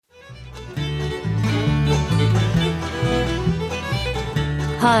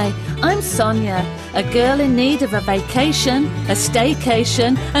Hi, I'm Sonia, a girl in need of a vacation, a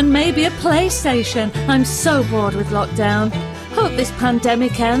staycation, and maybe a PlayStation. I'm so bored with lockdown. Hope this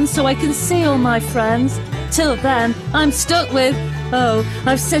pandemic ends so I can see all my friends. Till then, I'm stuck with... Oh,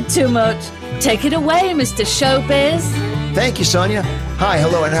 I've said too much. Take it away, Mr. Showbiz. Thank you, Sonia. Hi,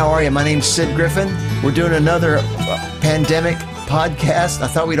 hello, and how are you? My name's Sid Griffin. We're doing another pandemic podcast. I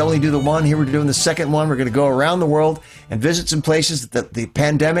thought we'd only do the one. Here we're doing the second one. We're going to go around the world and visit some places that the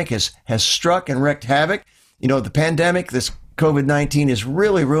pandemic has struck and wreaked havoc. You know, the pandemic, this COVID-19, has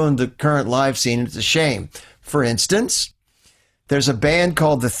really ruined the current live scene, and it's a shame. For instance, there's a band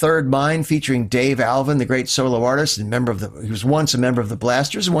called The Third Mind featuring Dave Alvin, the great solo artist and he was once a member of the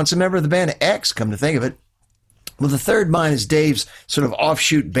Blasters and once a member of the band X, come to think of it. Well, The Third Mind is Dave's sort of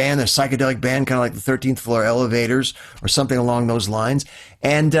offshoot band, a psychedelic band, kind of like the 13th Floor Elevators or something along those lines.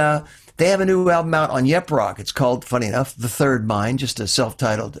 And they have a new album out on Yep Rock. It's called, funny enough, The Third Mind, just a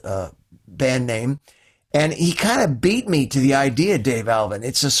self-titled band name. And he kind of beat me to the idea, Dave Alvin.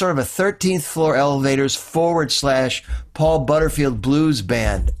 It's a sort of a 13th Floor Elevators / Paul Butterfield blues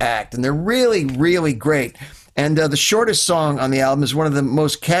band act. And they're really, really great. And the shortest song on the album is one of the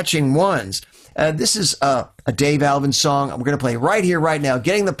most catching ones. This is a Dave Alvin song we're going to play right here, right now,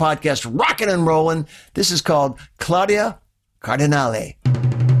 getting the podcast rocking and rolling. This is called Claudia Cardinale.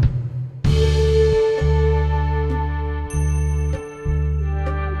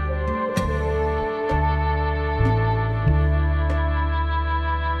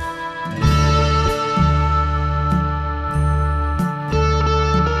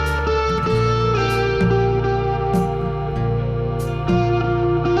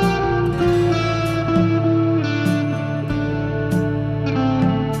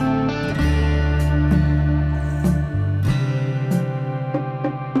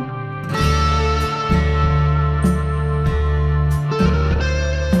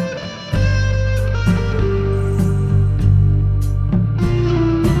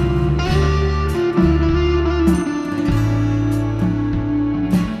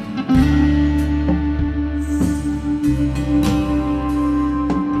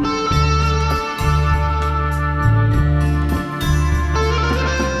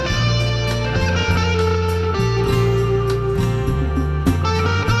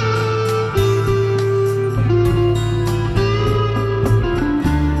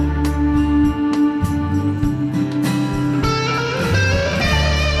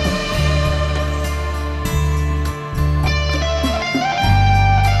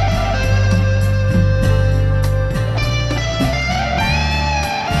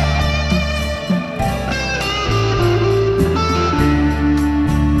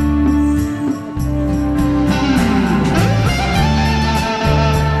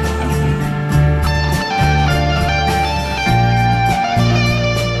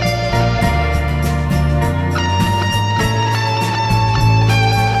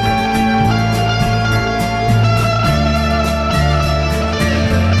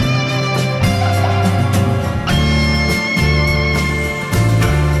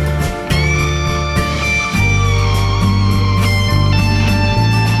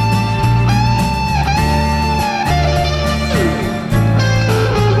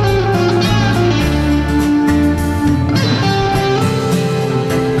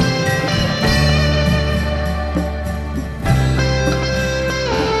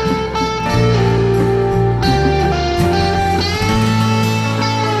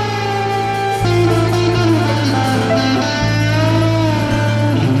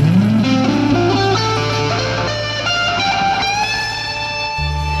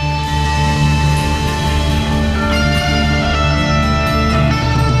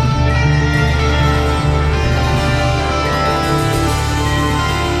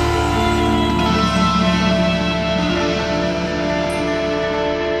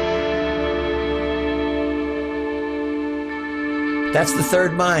 That's The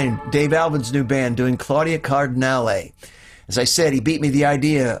Third Mind, Dave Alvin's new band, doing Claudia Cardinale. As I said, he beat me the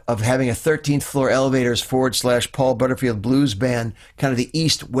idea of having a 13th Floor Elevators / Paul Butterfield blues band, kind of the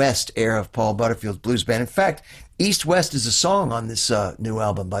East-West era of Paul Butterfield's blues band. In fact, East-West is a song on this new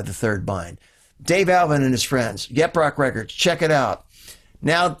album by The Third Mind. Dave Alvin and his friends, Yep Rock Records, check it out.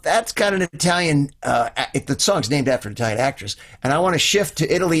 Now, that's got an Italian, the song's named after an Italian actress, and I want to shift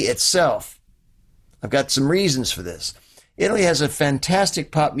to Italy itself. I've got some reasons for this. Italy has a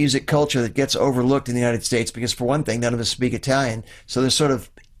fantastic pop music culture that gets overlooked in the United States because, for one thing, none of us speak Italian, so they're sort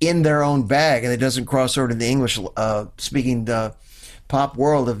of in their own bag, and it doesn't cross over to the English-speaking pop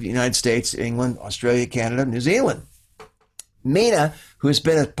world of the United States, England, Australia, Canada, New Zealand. Mina, who has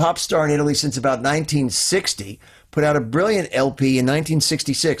been a pop star in Italy since about 1960, put out a brilliant LP in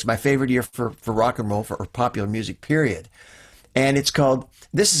 1966, my favorite year for rock and roll, for popular music, period. And it's called,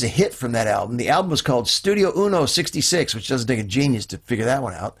 this is a hit from that album. The album was called Studio Uno 66, which doesn't take a genius to figure that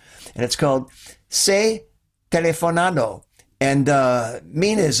one out. And it's called Se Telefonando. And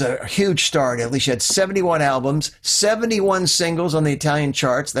Mina is a huge star in Italy. She had 71 albums, 71 singles on the Italian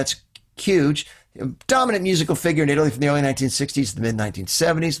charts. That's huge. Dominant musical figure in Italy from the early 1960s to the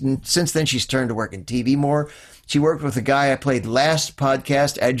mid-1970s. And since then, she's turned to work in TV more. She worked with a guy I played last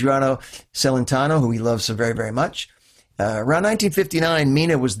podcast, Adriano Celentano, who we love so very, very much. Around 1959,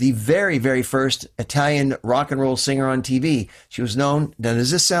 Mina was the very, very first Italian rock and roll singer on TV. She was known, now does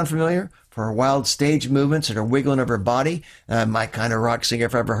this sound familiar? For her wild stage movements and her wiggling of her body. My kind of rock singer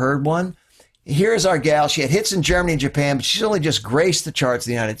if I ever heard one. Here's our gal. She had hits in Germany and Japan, but she's only just graced the charts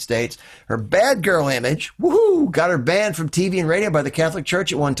in the United States. Her bad girl image, woohoo, got her banned from TV and radio by the Catholic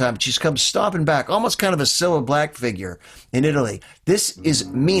Church at one time, but she's come stomping back, almost kind of a Cilla Black figure in Italy. This is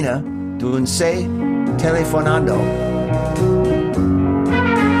Mina doing Se Telefonando.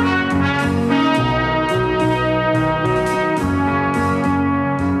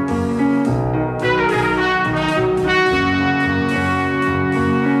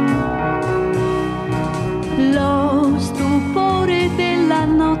 Lo stupore della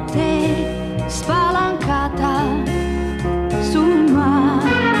notte spalancata sul mare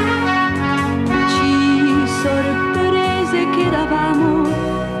ci sorprese che eravamo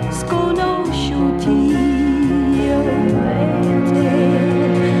sconosciuti io e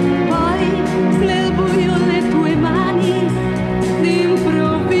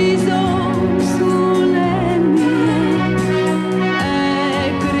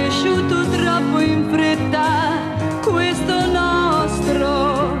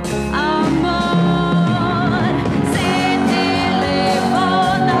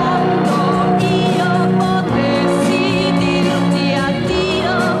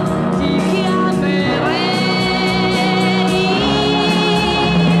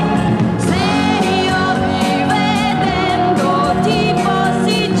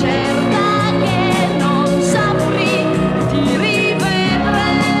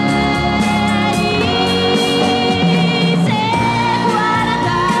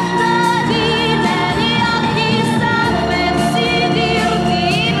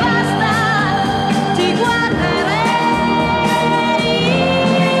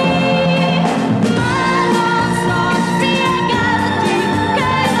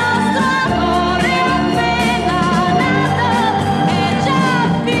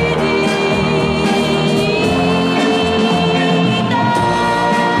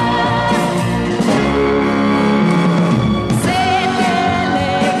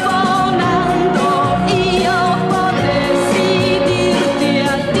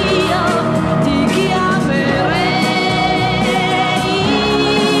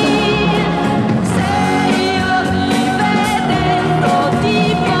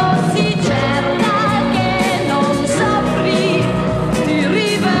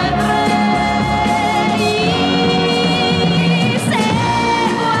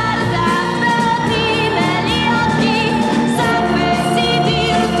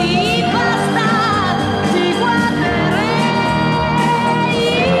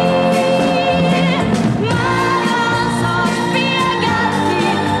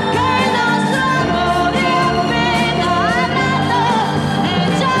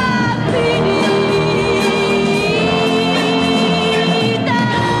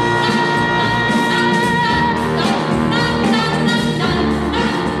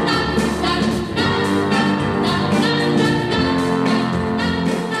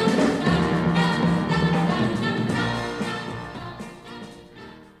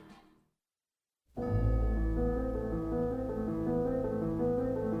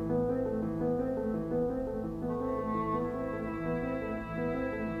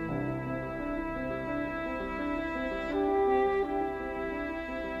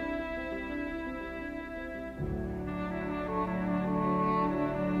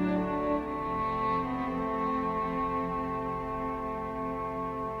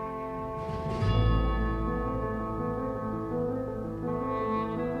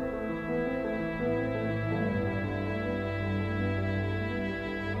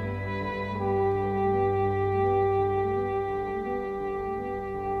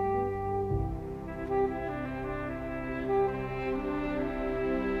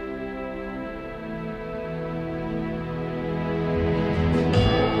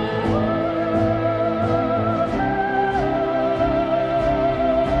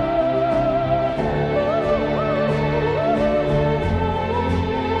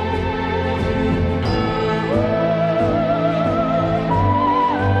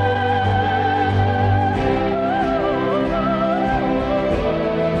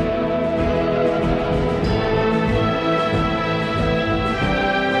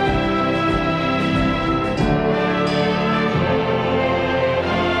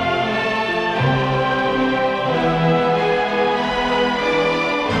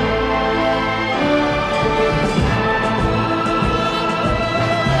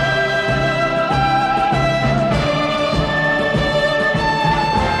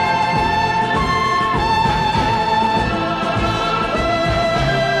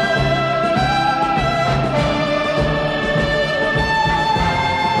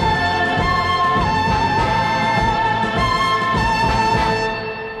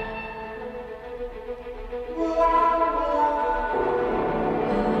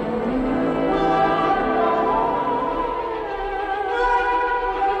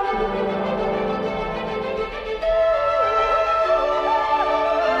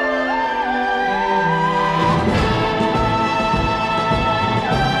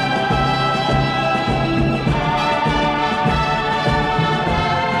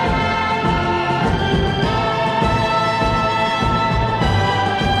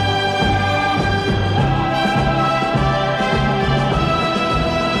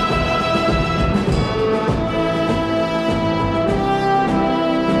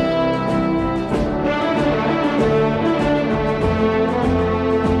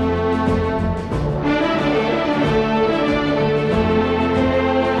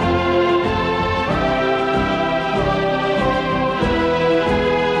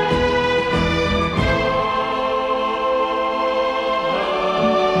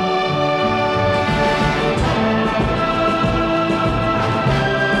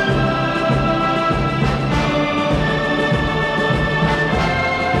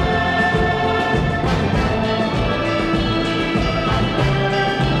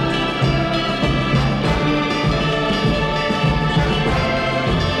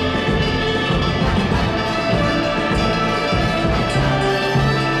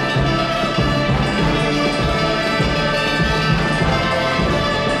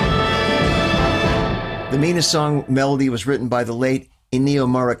Mina's song melody was written by the late Ennio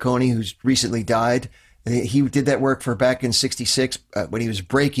Morricone, who's recently died. He did that work for back in '66 when he was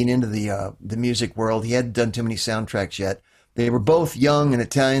breaking into the music world. He hadn't done too many soundtracks yet. They were both young and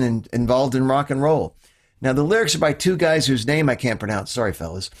Italian and involved in rock and roll. Now, the lyrics are by two guys whose name I can't pronounce. Sorry,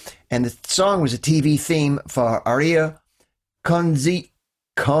 fellas. And the song was a TV theme for Aria Condizionata.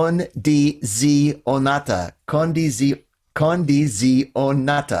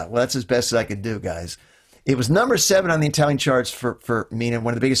 Condizionata. Well, that's as best as I could do, guys. It was number 7 on the Italian charts for Mina,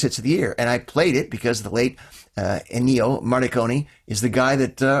 one of the biggest hits of the year. And I played it because the late Ennio Morricone is the guy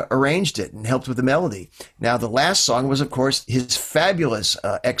that arranged it and helped with the melody. Now, the last song was, of course, his fabulous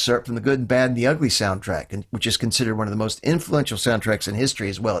excerpt from the Good, Bad, and the Ugly soundtrack, which is considered one of the most influential soundtracks in history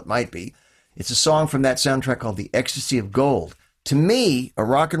as well. It might be. It's a song from that soundtrack called The Ecstasy of Gold. To me, a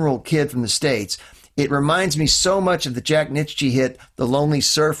rock and roll kid from the States, it reminds me so much of the Jack Nitzsche hit, The Lonely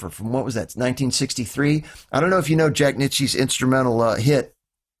Surfer, from what was that, 1963? I don't know if you know Jack Nitzsche's instrumental hit.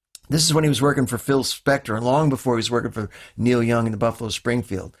 This is when he was working for Phil Spector and long before he was working for Neil Young in the Buffalo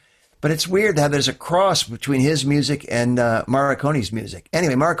Springfield. But it's weird how there's a cross between his music and Morricone's music.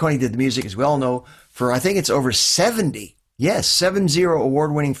 Anyway, Morricone did the music, as we all know, for I think it's over 70. Yes, 70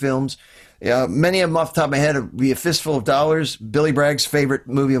 award-winning films. Many of them off the top of my head would be A Fistful of Dollars, Billy Bragg's favorite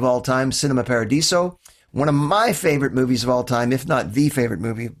movie of all time, Cinema Paradiso. One of my favorite movies of all time, if not the favorite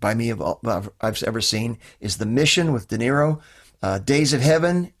movie by me I've ever seen, is The Mission with De Niro. Days of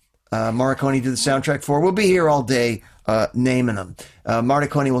Heaven, Morricone did the soundtrack for. We'll be here all day naming them.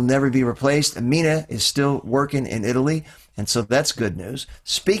 Morricone will never be replaced. Mina is still working in Italy, and so that's good news.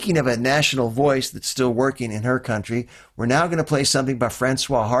 Speaking of a national voice that's still working in her country, we're now going to play something by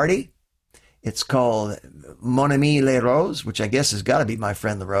Francois Hardy. It's called Mon Ami Le Rose, which I guess has got to be My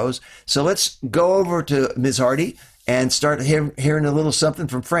Friend the Rose. So let's go over to Ms. Hardy and start hearing a little something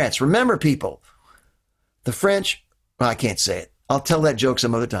from France. Remember, people, the French, well, I can't say it. I'll tell that joke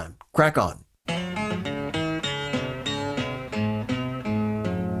some other time. Crack on.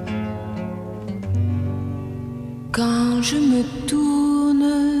 Quand je me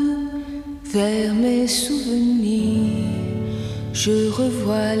tourne vers mes souvenirs, je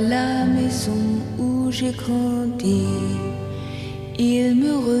revois la maison où j'ai grandi. Il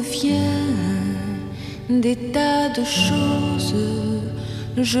me revient des tas de choses.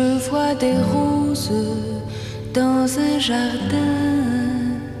 Je vois des roses dans un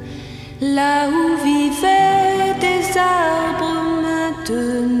jardin, là où vivaient des arbres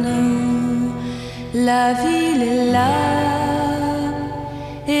maintenant. La ville est là,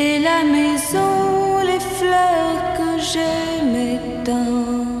 et la maison, les fleurs que j'aimais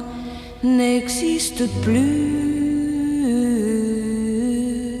tant n'existent plus.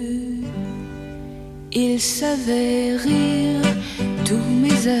 Ils savaient rire, tous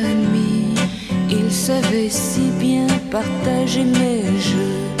mes amis, ils savaient si bien partager mes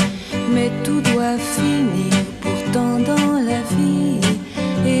jeux, mais tout doit finir pourtant dans la vie.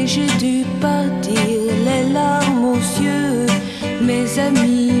 Et j'ai dû partir les larmes aux yeux. Mes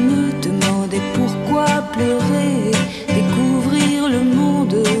amis me demandaient pourquoi pleurer. Découvrir le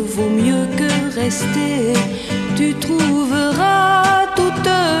monde vaut mieux que rester. Tu trouveras toutes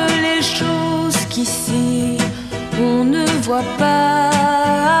les choses qu'ici on ne voit pas.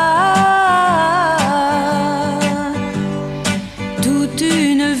 Toute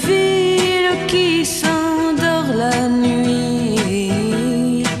une ville qui s'endort la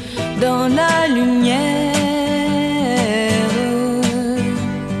nuit dans la lumière.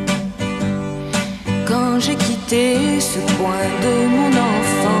 Quand j'ai quitté ce coin de mon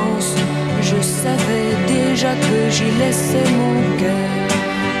enfance, je savais déjà que j'y laissais mon cœur.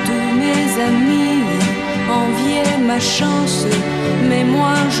 Tous mes amis enviaient ma chance, mais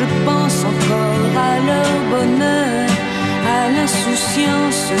moi je pense encore à leur bonheur, à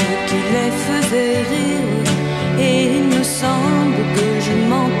l'insouciance qui les faisait rire. Et il me semble que je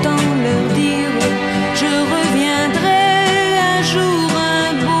m'entends leur dire: je reviendrai un jour,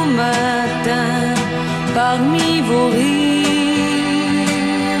 un beau matin, parmi vos rires.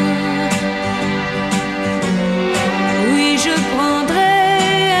 Oui, je prendrai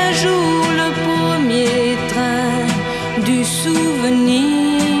un jour le premier train du souvenir.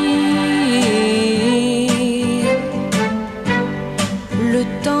 Le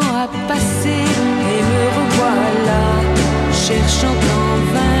temps a passé et me revoilà, cherchant en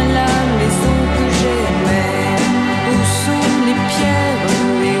vain la maison que j'aimais. Où sont les pierres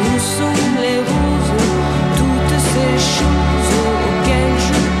et où sont les roses, toutes ces choses auxquelles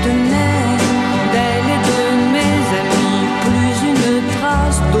je tenais. D'elle et de mes amis, plus une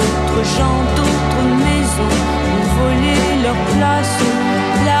trace. D'autres gens, d'autres maisons ont volé leur place,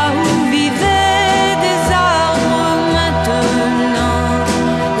 là où vivaient des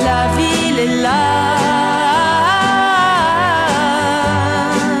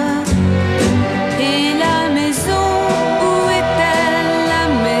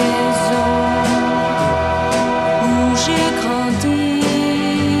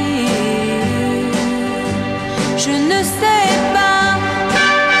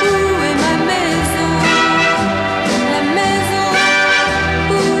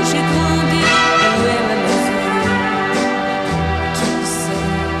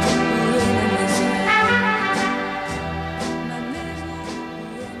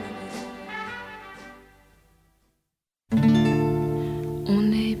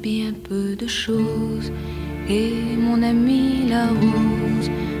chose, et mon ami la rose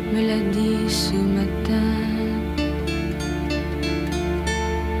me l'a dit ce matin.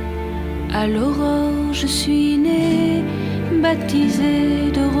 À l'aurore je suis née,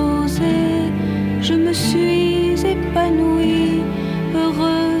 baptisée de rosée, je me suis épanouie,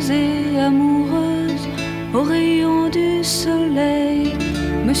 heureuse et amoureuse, au rayon du soleil,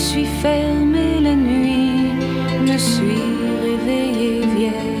 me suis fermée la nuit, me suis réveillée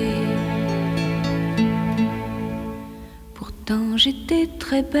vieille. Pourtant j'étais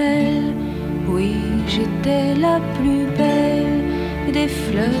très belle, oui j'étais la plus belle des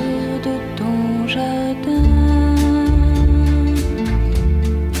fleurs de ton jardin.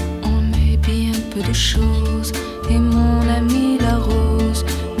 On est bien peu de choses, et mon ami la rose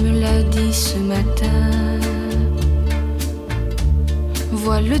me l'a dit ce matin.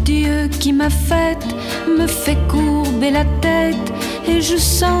 Vois le Dieu qui m'a faite, me fait courber la tête, et je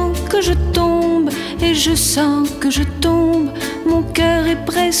sens que je tombe, et je sens que je tombe. Mon cœur est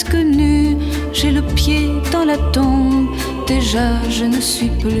presque nu, j'ai le pied dans la tombe, déjà je ne suis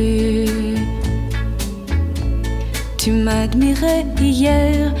plus. Tu m'admirais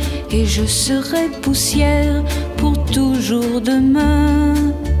hier, et je serai poussière pour toujours demain.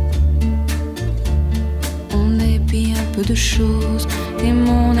 On est bien peu de choses, et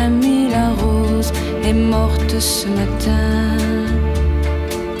mon amie la rose est morte ce matin.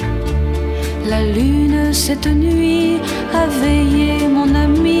 La lune cette nuit a veillé mon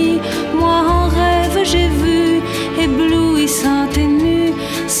ami, moi en rêve j'ai vu, éblouissante et nue,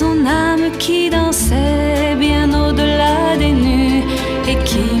 son âme qui dansait bien au-delà des nues et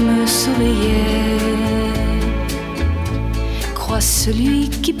qui me souriait. Crois celui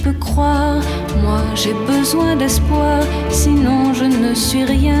qui peut croire, moi j'ai besoin d'espoir, sinon je ne suis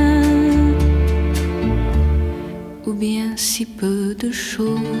rien, ou bien si peu de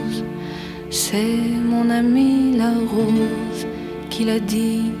choses. C'est mon ami la rose qui l'a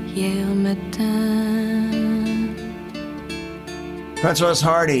dit hier matin. Françoise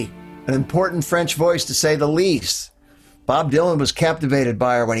Hardy, an important French voice to say the least. Bob Dylan was captivated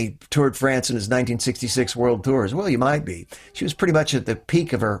by her when he toured France in his 1966 world tours. Well, you might be. She was pretty much at the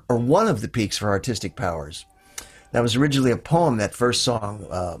peak of her, or one of the peaks of her artistic powers. That was originally a poem, that first song,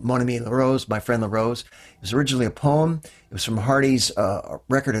 Mon Ami La Rose, My Friend La Rose. It was originally a poem. It was from Hardy's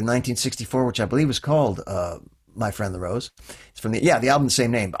record in 1964, which I believe was called My Friend La Rose. It's from the album the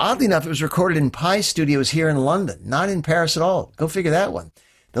same name. Oddly enough, it was recorded in Pi Studios here in London, not in Paris at all. Go figure that one.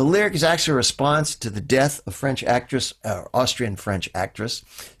 The lyric is actually a response to the death of Austrian-French actress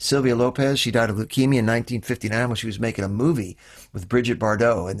Sylvia Lopez. She died of leukemia in 1959 when she was making a movie with Brigitte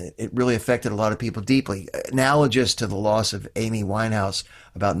Bardot, and it really affected a lot of people deeply, analogous to the loss of Amy Winehouse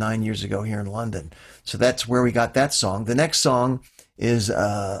about 9 years ago here in London. So that's where we got that song. The next song is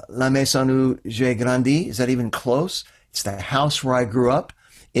La Maison où j'ai grandi. Is that even close? It's the house where I grew up.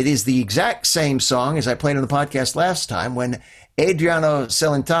 It is the exact same song as I played on the podcast last time when Adriano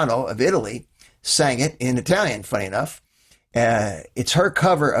Celentano of Italy sang it in Italian, funny enough. It's her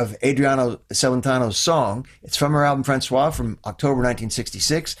cover of Adriano Celentano's song. It's from her album Francois from October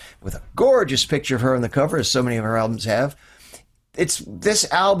 1966, with a gorgeous picture of her on the cover, as so many of her albums have. This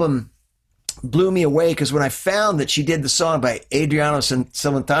album blew me away because when I found that she did the song by Adriano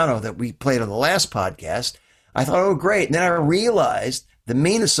Celentano that we played on the last podcast, I thought, oh, great. And then I realized the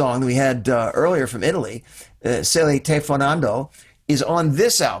Mina song that we had earlier from Italy, Sele Telefonando, is on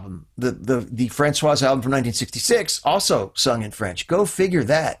this album, the Francoise album from 1966, also sung in French. Go figure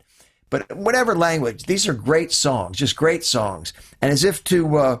that. But whatever language, these are great songs, just great songs. And as if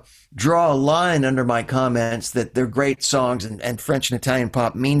to draw a line under my comments that they're great songs and French and Italian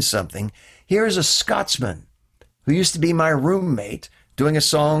pop means something, here is a Scotsman who used to be my roommate doing a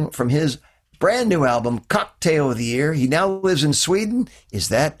song from his brand new album, Cocktail of the Year. He now lives in Sweden. Is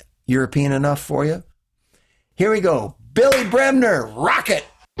that European enough for you? Here we go. Billy Bremner, rock it!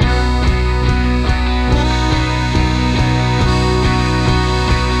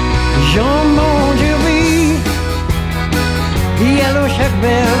 Jean Bon Jovi, Yellow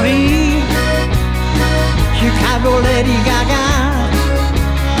Chuckberry, Chicago Lady Gaga,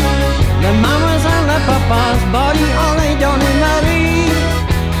 the mamas and the papas, body all they done in Marie,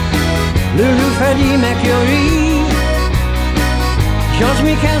 Lulu Freddie Mercury, George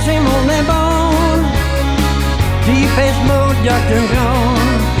Michael, Simon Le Bon, Deep-Face Mode, Dr. John,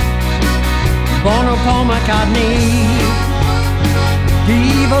 Bono, Paul McCartney, The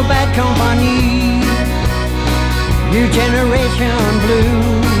Evil Bad Company, New Generation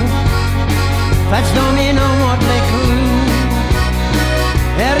Blue, Fats Domino, Motley Crue,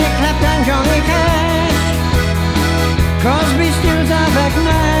 Eric Clapton, Johnny Cash, Crosby, Stills, avec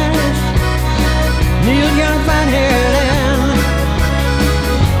Nash, Neil Young, Van Halen,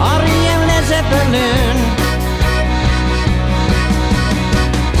 R.E.M., Led Zeppelin.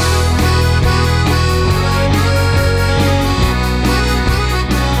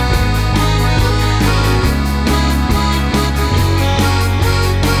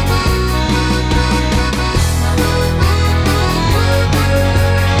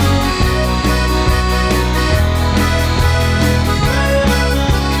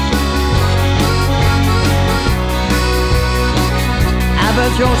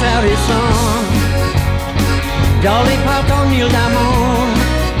 Abbott Jones, Harrison, Dolly Parton, Neil Diamond,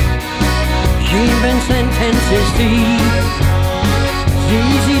 Gene Vincent, Tennessee Steve,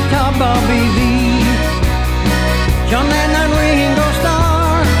 ZZ Top, Bobby V, John Lennon, Ringo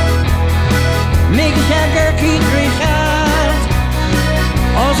Starr, Mick Jagger, Keith Richards,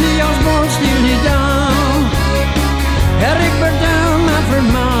 Ozzy Osbourne, Steely Dan, Eric Burdon, Manfred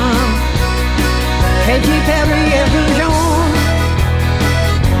Mann, Katy Perry, Elton John,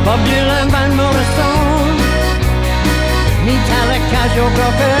 Bob Dylan, Van Morrison, Metallica, Joe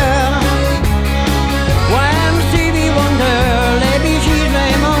Cocker, Wham, Stevie Wonder, Lady Cheese,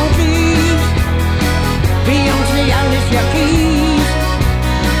 Raymond Keys, Beyoncé, Alicia Keys,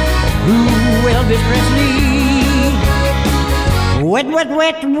 ooh, Elvis Presley, wet, wet,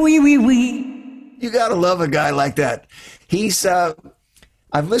 wet, wee, wee, wee. You gotta love a guy like that. He's, I've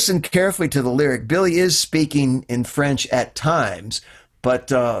listened carefully to the lyric. Billy is speaking in French at times,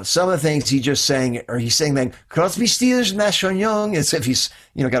 but some of the things he just sang, or he's saying like Crosby, Stills, Nash Young, as if he's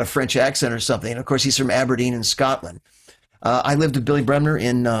got a French accent or something. And of course, he's from Aberdeen in Scotland. I lived with Billy Bremner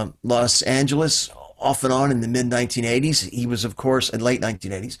in Los Angeles off and on in the mid 1980s. He was, of course, in late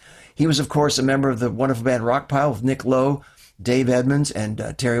 1980s. He was, of course, a member of the wonderful band Rockpile with Nick Lowe, Dave Edmunds,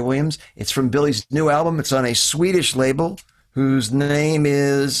 and Terry Williams. It's from Billy's new album. It's on a Swedish label whose name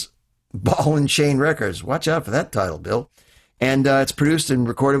is Ball and Chain Records. Watch out for that title, Bill. And it's produced and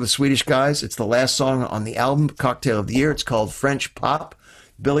recorded with Swedish guys. It's the last song on the album, Cocktail of the Year. It's called French Pop.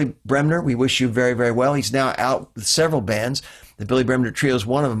 Billy Bremner, we wish you very, very well. He's now out with several bands. The Billy Bremner Trio is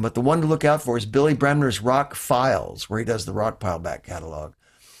one of them. But the one to look out for is Billy Bremner's Rock Files, where he does the Rockpile back catalog.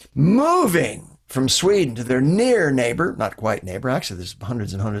 Moving from Sweden to their near neighbor, not quite neighbor. Actually, there's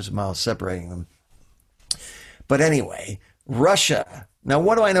hundreds and hundreds of miles separating them. But anyway, Russia. Now,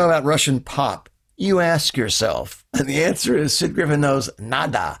 what do I know about Russian pop? You ask yourself. And the answer is Sid Griffin knows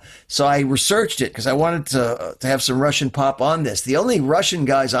nada. So I researched it because I wanted to have some Russian pop on this. The only Russian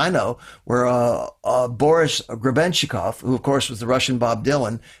guys I know were Boris Grebenshikov, who, of course, was the Russian Bob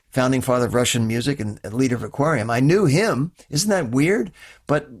Dylan, founding father of Russian music and leader of Aquarium. I knew him. Isn't that weird?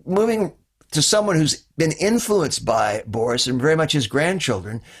 But moving to someone who's been influenced by Boris and very much his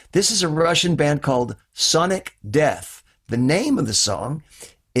grandchildren, this is a Russian band called Sonic Death. The name of the song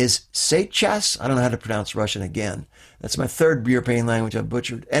is Seichas. I don't know how to pronounce Russian again. That's my third European language I've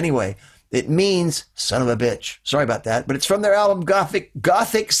butchered. Anyway, it means son of a bitch. Sorry about that. But it's from their album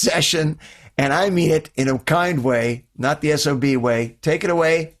Gothic Session. And I mean it in a kind way, not the SOB way. Take it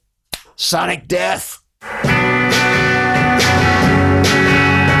away, Sonic Death.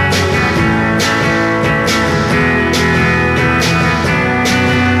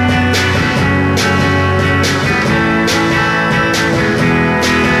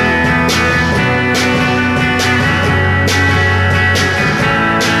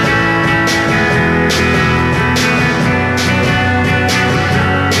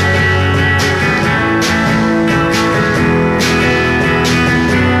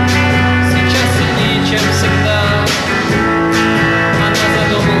 Сейчас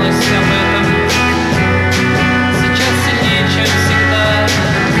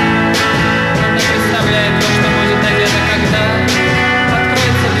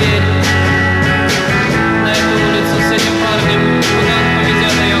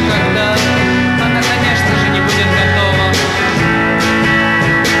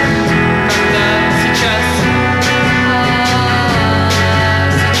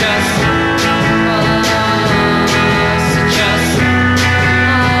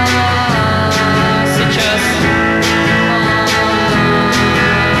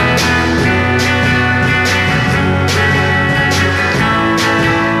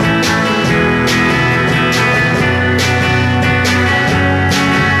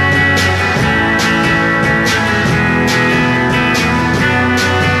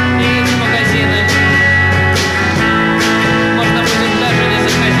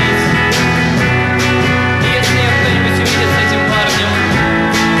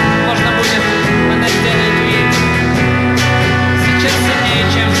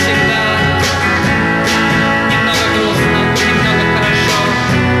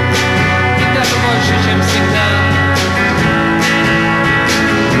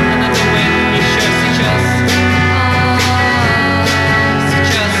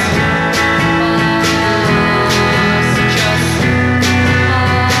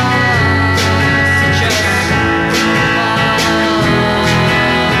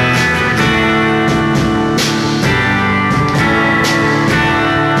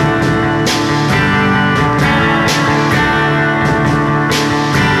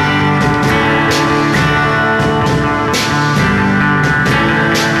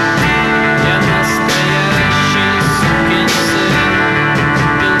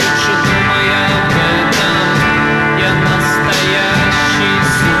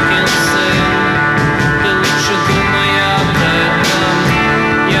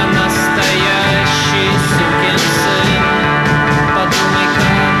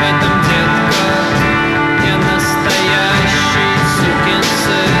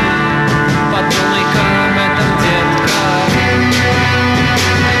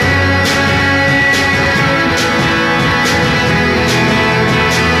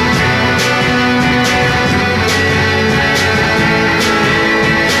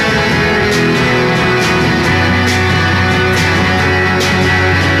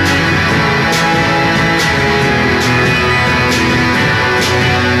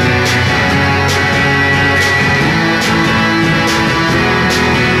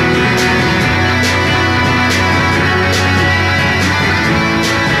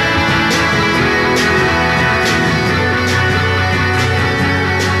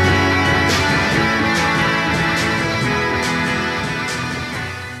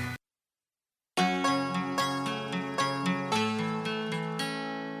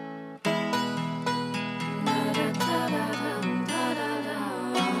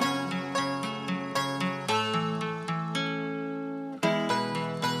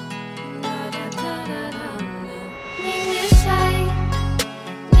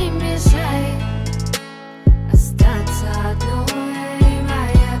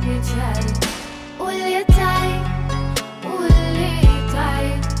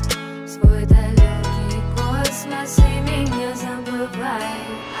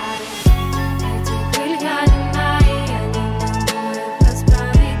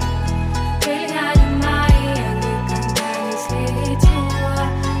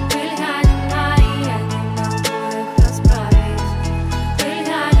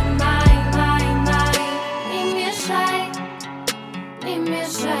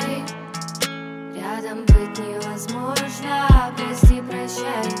прощай. Рядом быть невозможно, прости,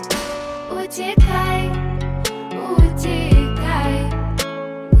 прощай. Утекай, утекай.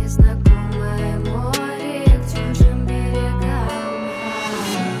 Незнакомое море к чужим берегам.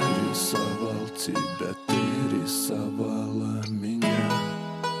 Я рисовал тебя, ты рисовала меня.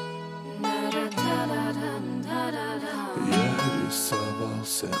 Я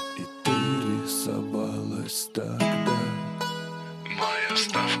рисовался, и ты рисовалась тогда. Моя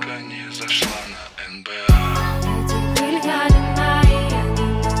ставка не зашла на НБА. Эти пыльгали мои, я не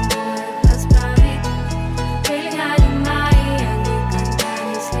могу их расправить. Пыльгали мои, я никогда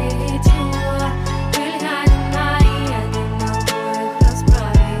не слечу. Пыльгали мои, я не могу их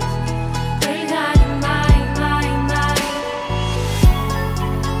расправить. Пыльгали мои, мои, мои.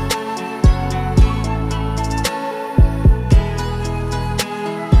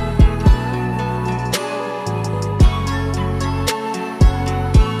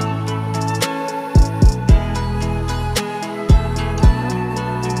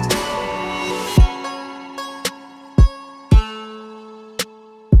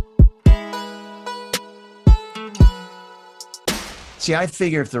 See, I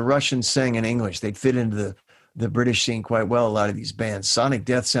figure if the Russians sang in English, they'd fit into the British scene quite well, a lot of these bands. Sonic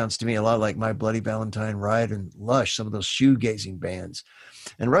Death sounds to me a lot like My Bloody Valentine, Riot, and Lush, some of those shoegazing bands.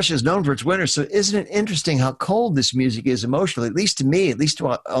 And Russia is known for its winter, so isn't it interesting how cold this music is emotionally, at least to me, at least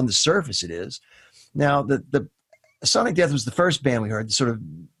on the surface it is. Now, the Sonic Death was the first band we heard, the sort of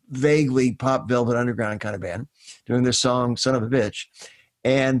vaguely pop Velvet Underground kind of band, doing their song Son of a Bitch.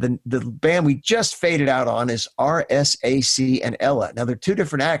 And the band we just faded out on is RSAC and Ella. Now, they're two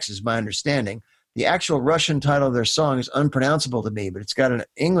different acts, is my understanding. The actual Russian title of their song is unpronounceable to me, but it's got an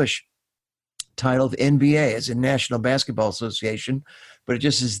English title of NBA, as in National Basketball Association, but it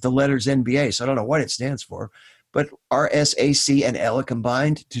just is the letters NBA, so I don't know what it stands for. But RSAC and Ella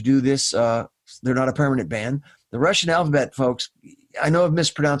combined to do this. They're not a permanent band. The Russian alphabet, folks, I know I've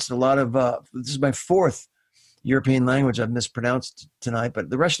mispronounced a lot of, this is my fourth European language I've mispronounced tonight,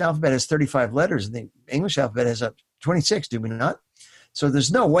 but the Russian alphabet has 35 letters, and the English alphabet has 26, do we not? So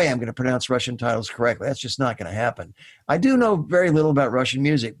there's no way I'm going to pronounce Russian titles correctly. That's just not going to happen. I do know very little about Russian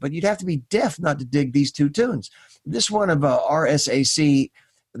music, but you'd have to be deaf not to dig these two tunes. This one of RSAC,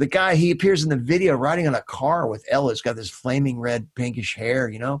 the guy, he appears in the video riding on a car with Ella. He's got this flaming red, pinkish hair,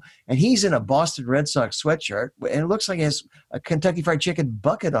 you know, and he's in a Boston Red Sox sweatshirt, and it looks like he has a Kentucky Fried Chicken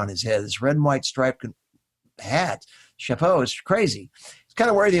bucket on his head, this red and white striped hat, chapeau. It's crazy. It's kind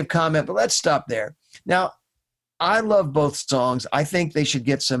of worthy of comment, but let's stop there. Now, I love both songs. I think they should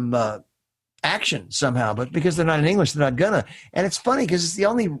get some action somehow, but because they're not in English, they're not gonna. And it's funny because it's the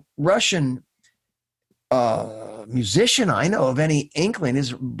only Russian musician I know of any inkling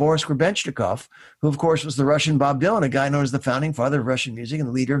is Boris Grebenshchikov, who, of course, was the Russian Bob Dylan, a guy known as the founding father of Russian music and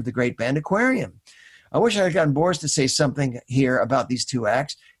the leader of the great band Aquarium. I wish I had gotten Boris to say something here about these two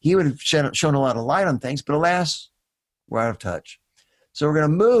acts. He would have shown a lot of light on things, but alas, we're out of touch. So we're going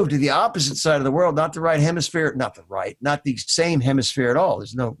to move to the opposite side of the world, not the right hemisphere, not the same hemisphere at all.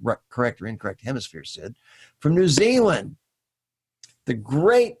 There's no correct or incorrect hemisphere, Sid. From New Zealand, the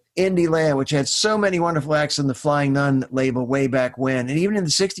great indie land, which had so many wonderful acts on the Flying Nun label way back when, and even in the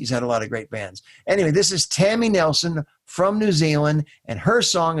 60s had a lot of great bands. Anyway, this is Tammy Nelson from New Zealand, and her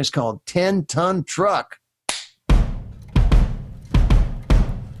song is called 10-Ton Truck.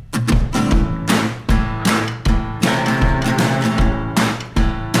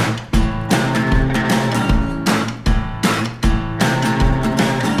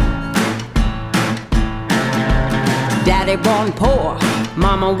 Daddy born poor,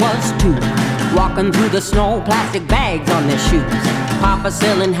 mama was too. Walking through the snow, plastic bags on their shoes. Papa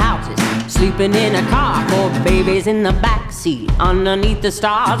selling houses, sleeping in a car. 4 babies in the back seat, underneath the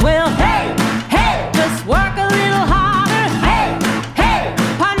stars. Well, hey, hey, just work a little harder. Hey, hey,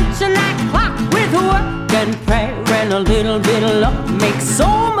 punching that clock with work and prayer and a little bit of luck. Make so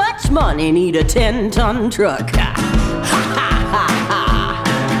much money, need a 10-ton truck. Ha, ha, ha, ha.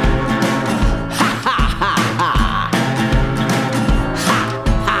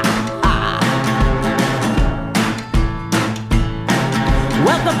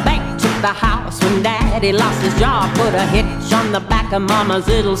 The house when Daddy lost his job, put a hitch on the back of Mama's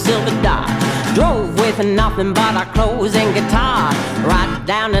little silver Dodge. Drove with nothing but our clothes and guitar, right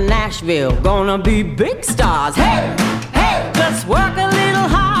down to Nashville, gonna be big stars. Hey, hey, just work a little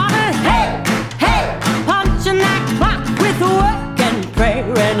harder. Hey, hey, punching that clock with work and prayer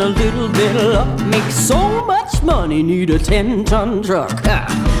and a little bit of luck. Make so much money, need a 10-ton truck. Ha,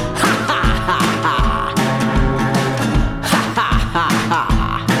 ha, ha, ha. Ha, ha, ha, ha.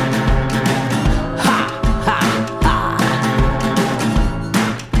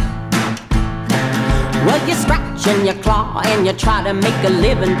 you scratch and you claw and you try to make a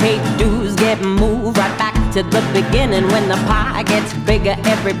living, pay dues, get moved right back to the beginning. When the pie gets bigger,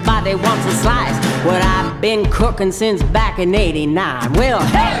 everybody wants a slice. What I've been cooking since back in '89. Well,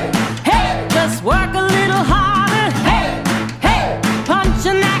 hey, hey, just work a little harder. Hey, hey,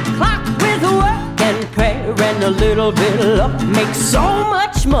 punching that clock with work and prayer and a little bit of luck. Make so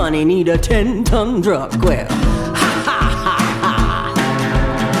much money, need a 10-ton truck. Well, ha ha ha ha.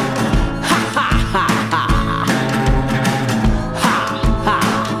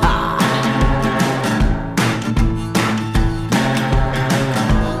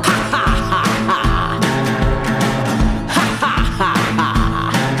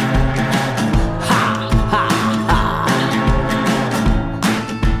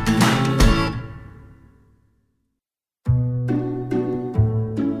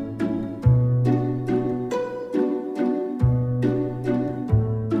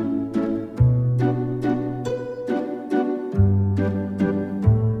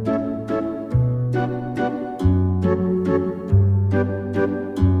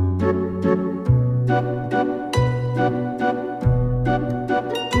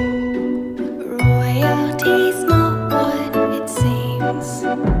 Royalty's not what it seems.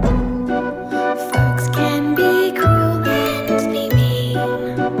 Folks can be cruel and be mean,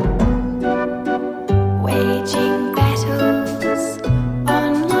 waging battles,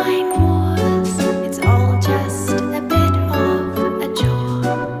 online wars. It's all just a bit of a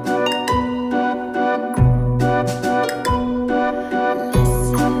job.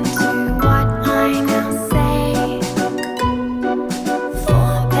 Listen to what I now say.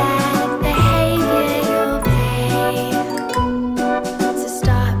 For bad behavior you'll pay. So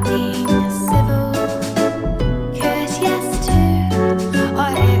start being civil, courteous too, or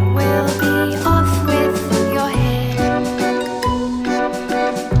it will be off with your head. Listen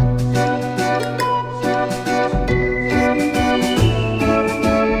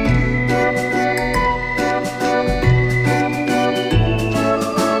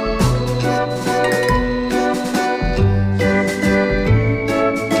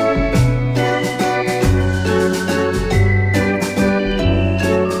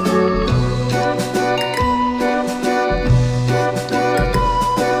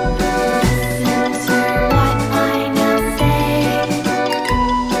to what I now say.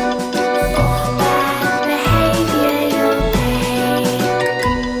 For bad behavior you'll pay.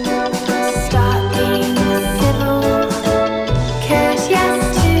 So start being civil, courteous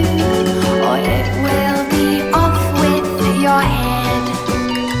too, or it will be off with your head.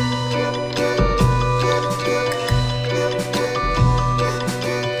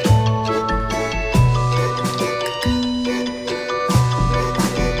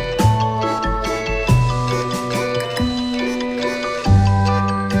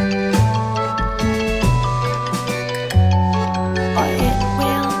 Or it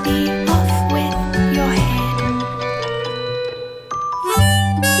will be off with your head.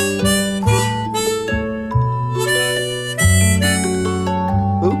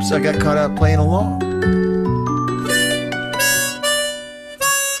 Oops, I got caught out playing along.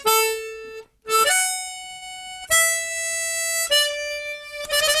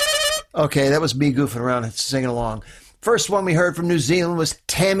 Okay, that was me goofing around and singing along. First one we heard from New Zealand was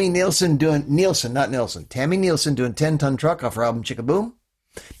Tammy Nielsen doing, Nielsen, not Nilsson, Tammy Nielsen doing 10-Ton Truck off her album Chicka Boom.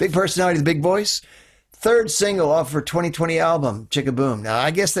 Big personality, the big voice. Third single off her 2020 album, Chicka Boom. Now, I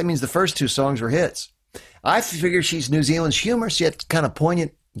guess that means the first two songs were hits. I figure she's New Zealand's humorous yet kind of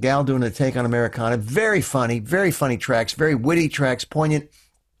poignant gal doing a take on Americana. Very funny tracks, very witty tracks, poignant.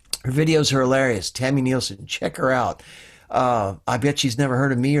 Her videos are hilarious. Tammy Nielsen, check her out. I bet she's never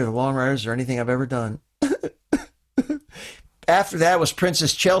heard of me or the Long Riders or anything I've ever done. After that was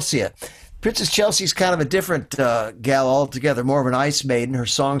Princess Chelsea. Princess Chelsea's kind of a different gal altogether, more of an ice maiden. Her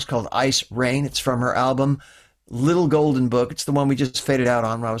song's called Ice Rain. It's from her album Little Golden Book. It's the one we just faded out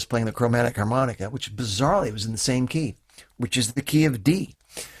on when I was playing the chromatic harmonica, which bizarrely was in the same key, which is the key of D.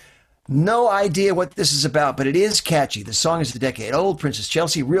 No idea what this is about, but it is catchy. The song is a decade old. Princess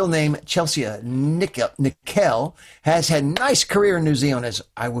Chelsea, real name Chelsea Nickel, has had a nice career in New Zealand, as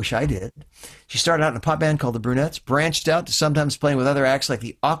I wish I did. She started out in a pop band called the Brunettes, branched out to sometimes playing with other acts like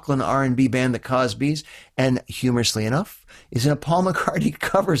the Auckland R&B band the Cosbys, and humorously enough, is in a Paul McCartney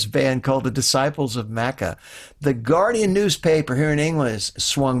covers band called the Disciples of Macca. The Guardian newspaper here in England has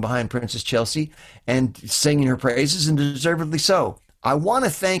swung behind Princess Chelsea and singing her praises, and deservedly so. I want to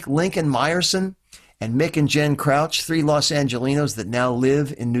thank Lincoln Meyerson and Mick and Jen Crouch, 3 Los Angelinos that now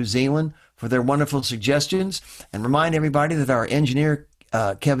live in New Zealand, for their wonderful suggestions, and remind everybody that our engineer,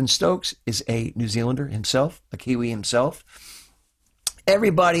 Kevin Stokes, is a New Zealander himself, a Kiwi himself.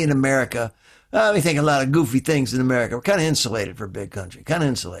 everybody in America, we think a lot of goofy things in America. We're kind of insulated for a big country, kind of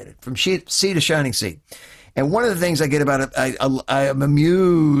insulated from sea to shining sea. And one of the things I get about it, I am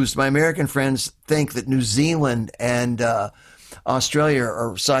amused. My American friends think that New Zealand and Australia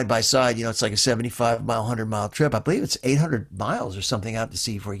are side by side. You know, it's like a 75-mile, 100-mile trip. I believe it's 800 miles or something out to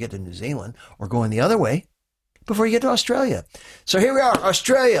sea before you get to New Zealand, or going the other way before you get to Australia. So here we are,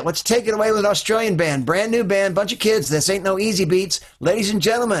 Australia. Let's take it away with an Australian band, brand new band, bunch of kids. This ain't no easy beats. Ladies and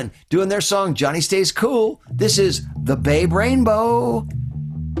gentlemen, doing their song, Johnny Stays Cool. This is the Babe Rainbow.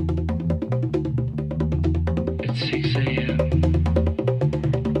 It's 6 a.m.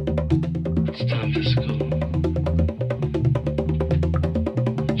 It's time for school.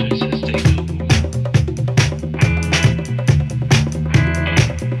 Johnny says stay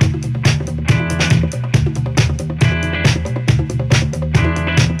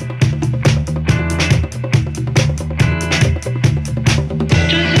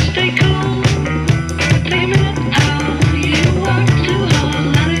cool.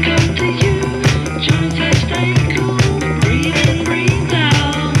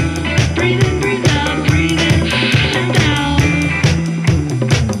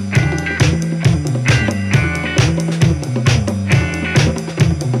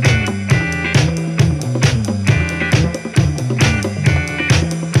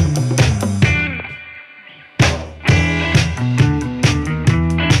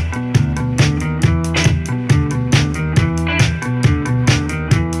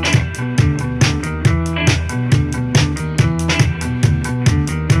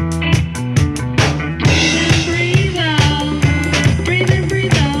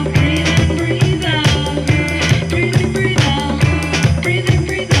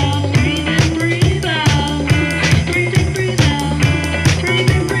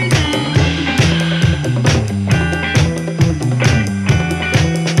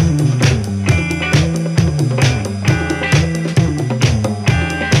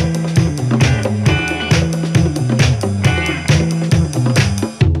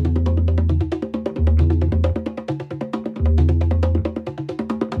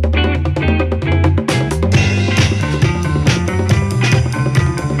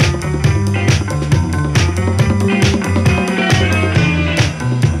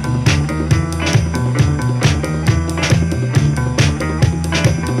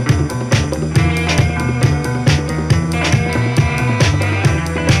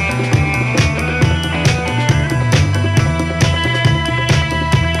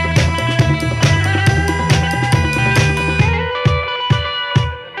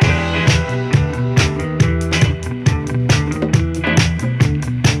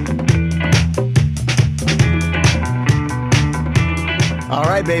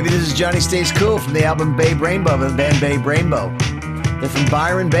 Baby, this is Johnny Stays Cool from the album Babe Rainbow, the band Babe Rainbow. They're from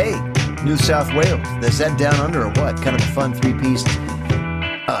Byron Bay, New South Wales. Is that down under or what? Kind of a fun three-piece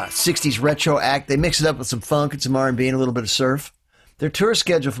 60s retro act. They mix it up with some funk and some R&B and a little bit of surf. Their tour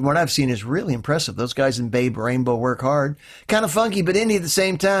schedule, from what I've seen, is really impressive. Those guys in Babe Rainbow work hard. Kind of funky, but indie at the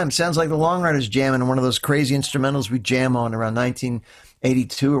same time. Sounds like the Long Riders jamming on one of those crazy instrumentals we jam on around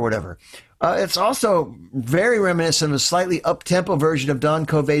 1982 or whatever. It's also very reminiscent of a slightly up-tempo version of Don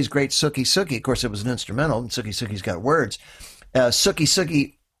Covey's great Sookie Sookie. Of course, it was an instrumental, and Sookie Sookie's got words. Sookie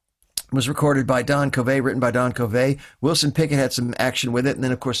Sookie was recorded by Don Covey, written by Don Covey. Wilson Pickett had some action with it, and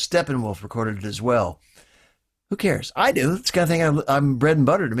then, of course, Steppenwolf recorded it as well. Who cares? I do. It's the kind of thing I'm bread and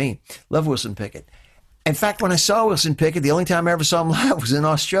butter to me. Love Wilson Pickett. In fact, when I saw Wilson Pickett, the only time I ever saw him live was in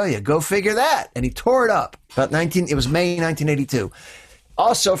Australia. Go figure that. And he tore it up. It was May 1982.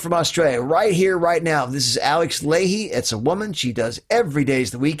 Also from Australia, right here, right now, this is Alex Leahy. It's a woman. She does Every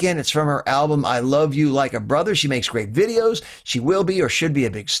Day's the Weekend. It's from her album, I Love You Like a Brother. She makes great videos. She will be or should be a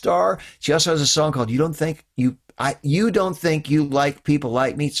big star. She also has a song called You Don't Think You Like People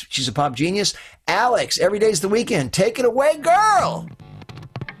Like Me. She's a pop genius. Alex, Every Day's the Weekend. Take it away, girl.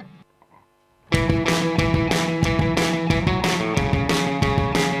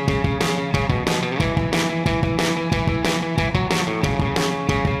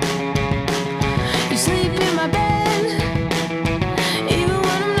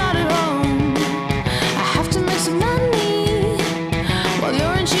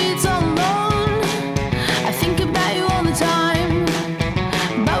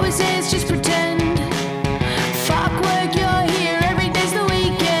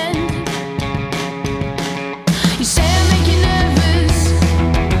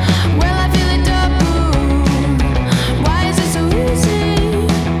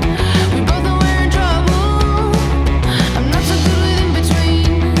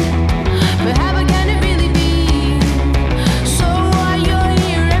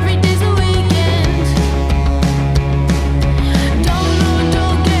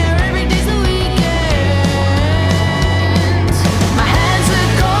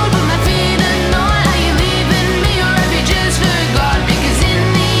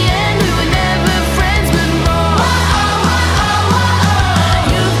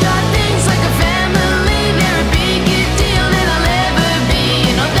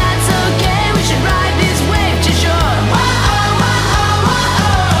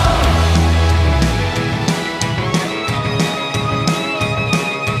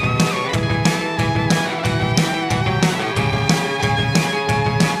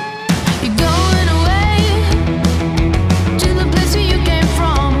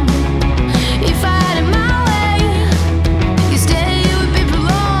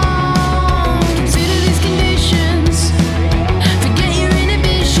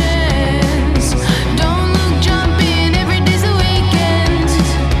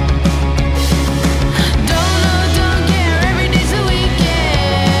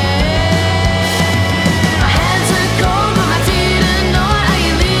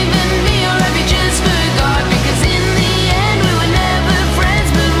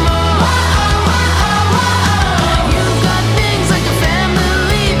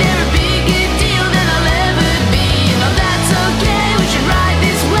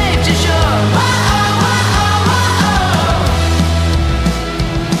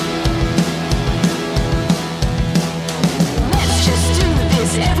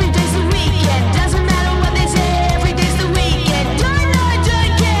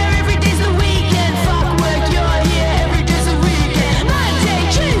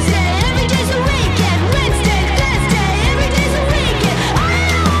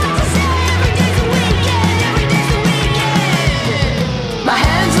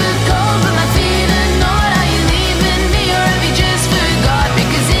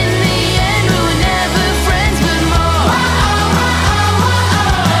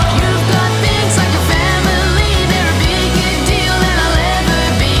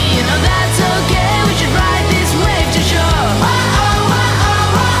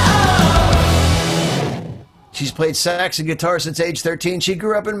 She's played sax and guitar since age 13. She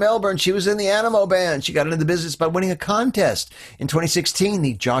grew up in Melbourne. She was in the Animo Band. She got into the business by winning a contest in 2016,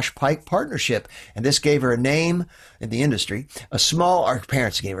 the Josh Pike Partnership. And this gave her a name in the industry. Our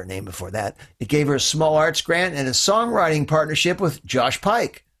parents gave her a name before that. It gave her a small arts grant and a songwriting partnership with Josh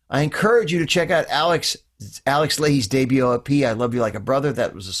Pike. I encourage you to check out Alex Leahy's debut LP, I Love You Like a Brother.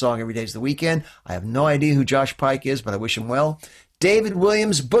 That was a song Every Day's the Weekend. I have no idea who Josh Pike is, but I wish him well. David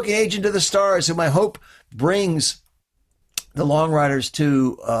Williams, booking agent to the stars, whom I hope brings the Long Riders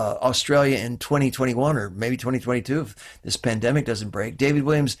to Australia in 2021 or maybe 2022 if this pandemic doesn't break. David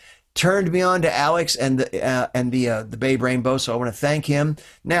Williams turned me on to Alex and the Babe Rainbow, so I want to thank him.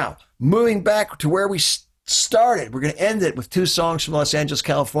 Now, moving back to where we started, we're going to end it with two songs from Los Angeles,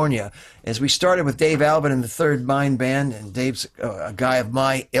 California. As we started with Dave Albin and the Third Mind Band, and Dave's a guy of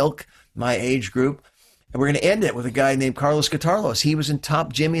my ilk, my age group. And we're going to end it with a guy named Carlos Guitarlos. He was in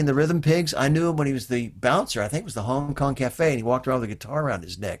Top Jimmy and the Rhythm Pigs. I knew him when he was the bouncer. I think it was the Hong Kong Cafe, and he walked around with a guitar around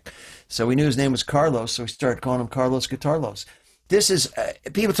his neck. So we knew his name was Carlos, so we started calling him Carlos Guitarlos. This is,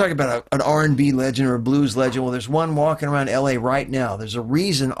 people talk about an R&B legend or a blues legend. Well, there's one walking around L.A. right now. There's a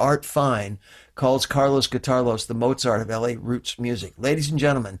reason Art Fine calls Carlos Guitarlos the Mozart of L.A. roots music. Ladies and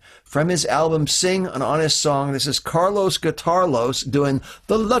gentlemen, from his album Sing an Honest Song, this is Carlos Guitarlos doing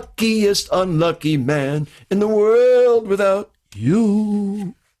The Luckiest Unlucky Man in the World Without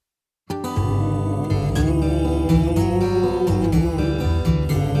You.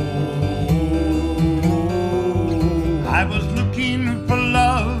 I was looking for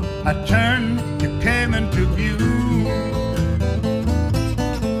love, I turned, you came into view.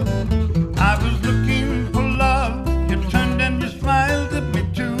 I was looking for love, you turned and you smiled at me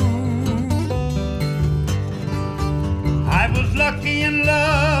too. I was lucky in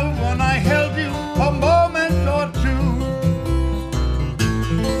love when I held you a moment or two.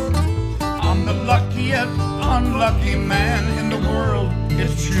 I'm the luckiest unlucky man in the world,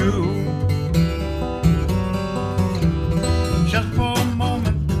 it's true. Just for a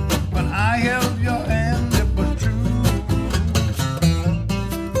moment, when I held your hand, it was true.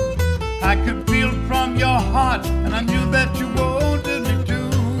 I could feel from your heart, and I knew that you wanted me to.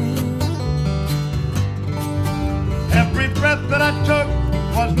 Every breath that I took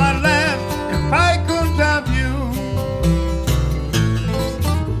was my last, if I couldn't have you.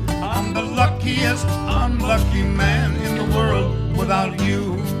 I'm the luckiest unlucky man in the world without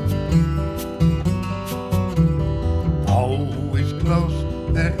you. Always close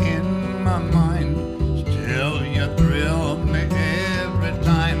there in my mind, still you thrill me every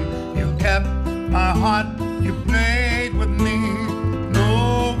time. You kept my heart, you played with me,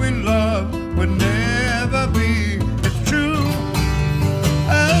 knowing love would never be. It's true,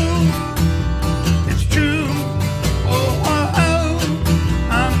 oh, it's true, oh, oh, oh.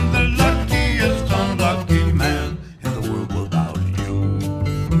 I'm the luckiest unlucky man in the world without you.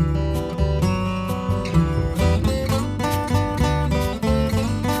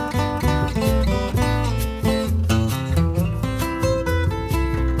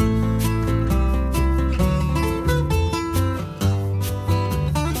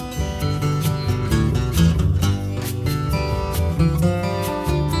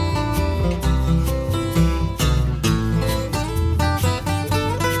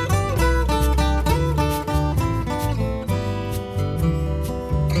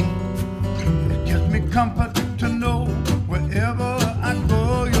 Comfort to know wherever I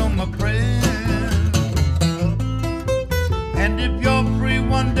go, you're my friend. And if you're free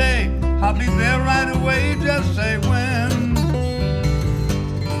one day, I'll be there right away, just say when.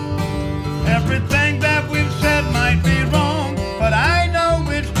 Everything that we've said might be wrong, but I know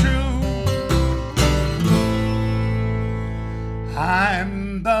it's true.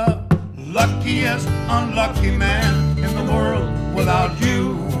 I'm the luckiest unlucky man in the world without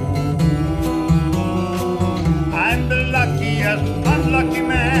you. I'm the luckiest unlucky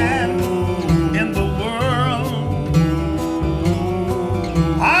man in the world.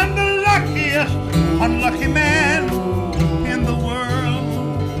 I'm the luckiest unlucky man in the world.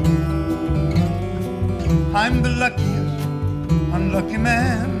 I'm the luckiest unlucky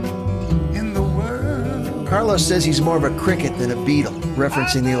man in the world. Carlos says he's more of a cricket than a Beatle,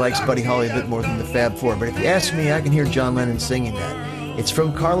 referencing that he likes Buddy Holly a bit more than the Fab Four. But if you ask me, I can hear John Lennon singing that. It's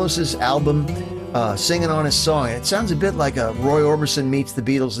from Carlos's album Singing on His Song. And it sounds a bit like a Roy Orbison meets the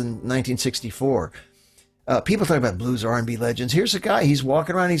Beatles in 1964. People talk about blues R&B legends. Here's a guy. He's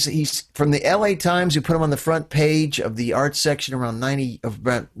walking around. He's from the L.A. Times, who put him on the front page of the art section around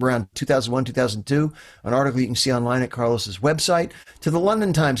 2001, 2002. An article you can see online at Carlos's website. To the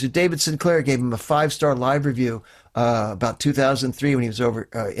London Times, who David Sinclair gave him a 5-star live review about 2003 when he was over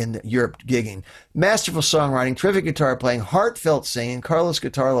in Europe gigging. Masterful songwriting, terrific guitar playing, heartfelt singing. Carlos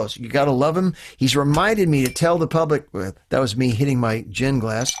Guitarlos, you got to love him. He's reminded me to tell the public, that was me hitting my gin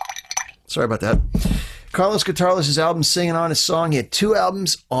glass. Sorry about that. Carlos Guitarlos' album Singing On His Song. He had 2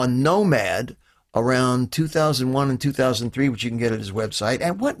 albums on Nomad around 2001 and 2003, which you can get at his website.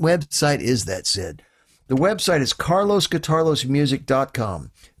 And what website is that, Sid? The website is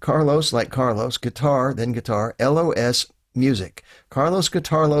carlosguitarlosmusic.com. Carlos, like Carlos, guitar, then guitar, L-O-S, music.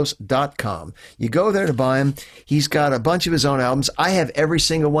 carlosguitarlos.com. You go there to buy him. He's got a bunch of his own albums. I have every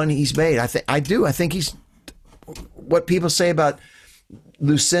single one he's made. I think he's what people say about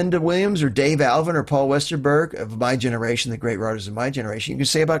Lucinda Williams or Dave Alvin or Paul Westerberg of my generation, the great writers of my generation. You can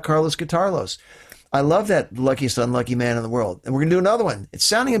say about Carlos Guitarlos. I love that luckiest unlucky man in the world. And we're going to do another one. It's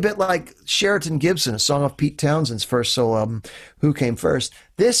sounding a bit like Sheraton Gibson, a song off Pete Townshend's first solo album, Who Came First.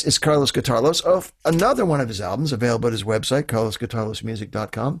 This is Carlos Guitarlos of another one of his albums, available at his website,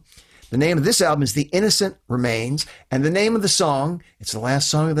 carlosguitarlosmusic.com. The name of this album is The Innocent Remains. And the name of the song, it's the last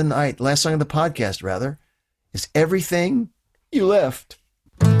song of the night, last song of the podcast, rather, is Everything You Left.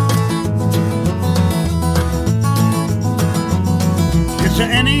 Is there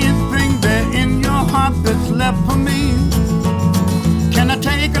anything there in your heart that's left for me? Can I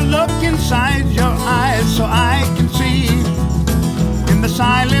take a look inside your eyes so I can see? In the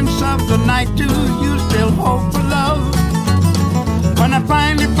silence of the night, do you still hope for love? When I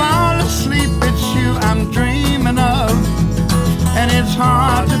finally fall asleep, it's you I'm dreaming of. And it's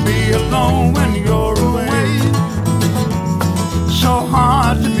hard to be alone when you're away. So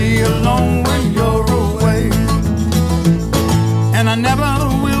hard to be alone when you're away. And I never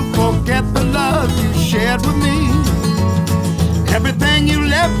will forget the love you shared with me. Everything you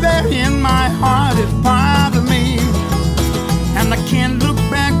left there in my heart is part of me. And I can't look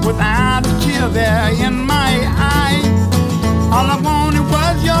back without a tear there in my eye. All I wanted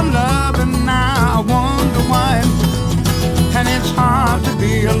was your love, and now I wonder why. And it's hard to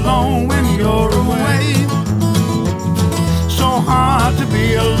be alone when you're away. So hard to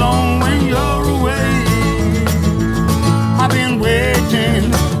be alone when you're away. I've been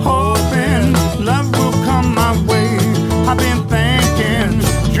waiting, hoping love will come my way. I've been thinking,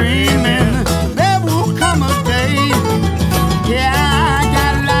 dreaming, there will come a day. Yeah, I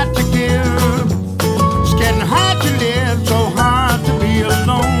got a lot to give. It's getting hard to live, so hard to be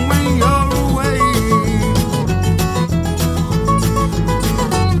alone when you're away.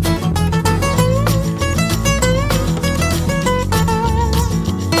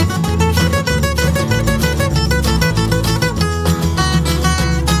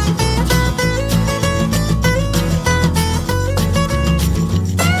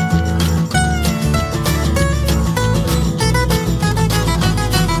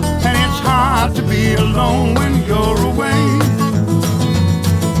 To be alone when you're away.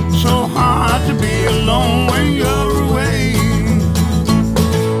 So hard to be alone when you're away.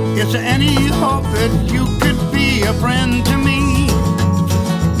 Is there any hope that you could be a friend to me?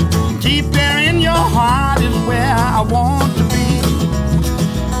 Deep there in your heart is where I want to be.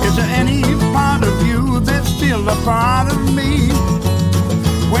 Is there any part of you that's still a part of me?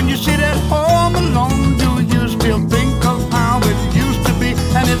 When you sit at home alone, do you still think of how it used to be?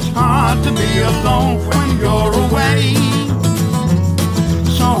 And it's hard to be alone when you're away.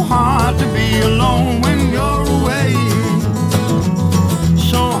 So hard to be alone when you're away.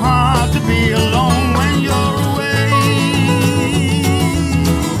 So hard to be alone when you're away.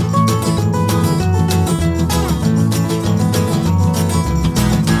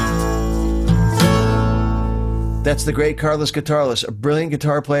 That's the great Carlos Guitarlos, a brilliant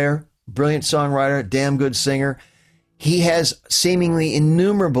guitar player, brilliant songwriter, damn good singer. He has seemingly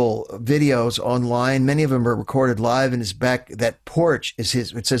innumerable videos online. Many of them are recorded live in his back. That porch is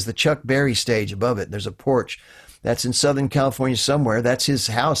his. It says the Chuck Berry stage above it. There's a porch that's in Southern California somewhere. That's his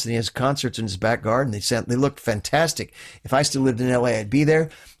house, and he has concerts in his back garden. They look fantastic. If I still lived in LA, I'd be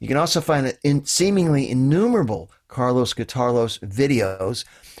there. You can also find seemingly innumerable Carlos Guitarlos videos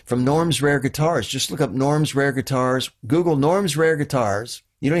from Norm's Rare Guitars. Just look up Norm's Rare Guitars. Google Norm's Rare Guitars.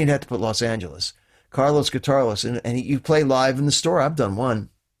 You don't even have to put Los Angeles. Carlos Guitarlos, and you play live in the store. I've done one.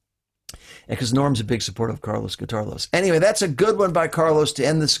 Because Norm's a big supporter of Carlos Guitarlos. Anyway, that's a good one by Carlos to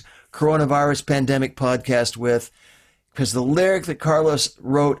end this coronavirus pandemic podcast with. Because the lyric that Carlos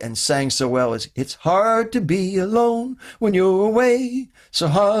wrote and sang so well is, it's hard to be alone when you're away. So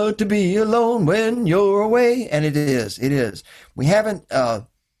hard to be alone when you're away. And it is. It is. We haven't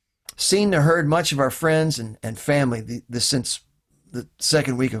seen or heard much of our friends and family since the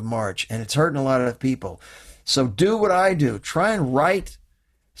second week of March, and it's hurting a lot of people. So do what I do. Try and write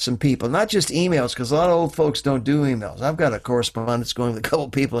some people, not just emails, because a lot of old folks don't do emails. I've got a correspondence going with a couple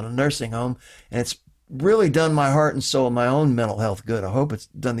of people in a nursing home, and it's really done my heart and soul, my own mental health good. I hope it's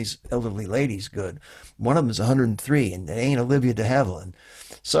done these elderly ladies good. One of them is 103, and it ain't Olivia de Havilland.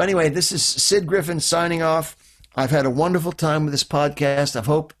 So anyway, this is Sid Griffin signing off. I've had a wonderful time with this podcast. I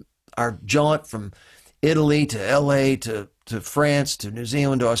hope our jaunt from Italy to LA to France to New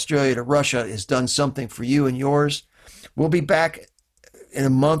Zealand to Australia to Russia has done something for you and yours. We'll be back in a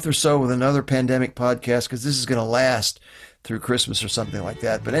month or so with another pandemic podcast, because this is going to last through Christmas or something like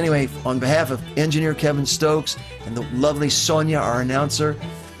that. But anyway, on behalf of engineer Kevin Stokes and the lovely Sonia, our announcer,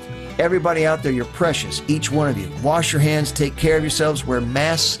 everybody out there, you're precious, each one of you. Wash your hands, take care of yourselves, wear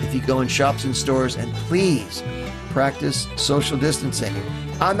masks if you go in shops and stores, and please practice social distancing.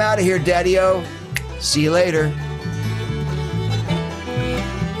 I'm out of here, Daddy-O. See you later.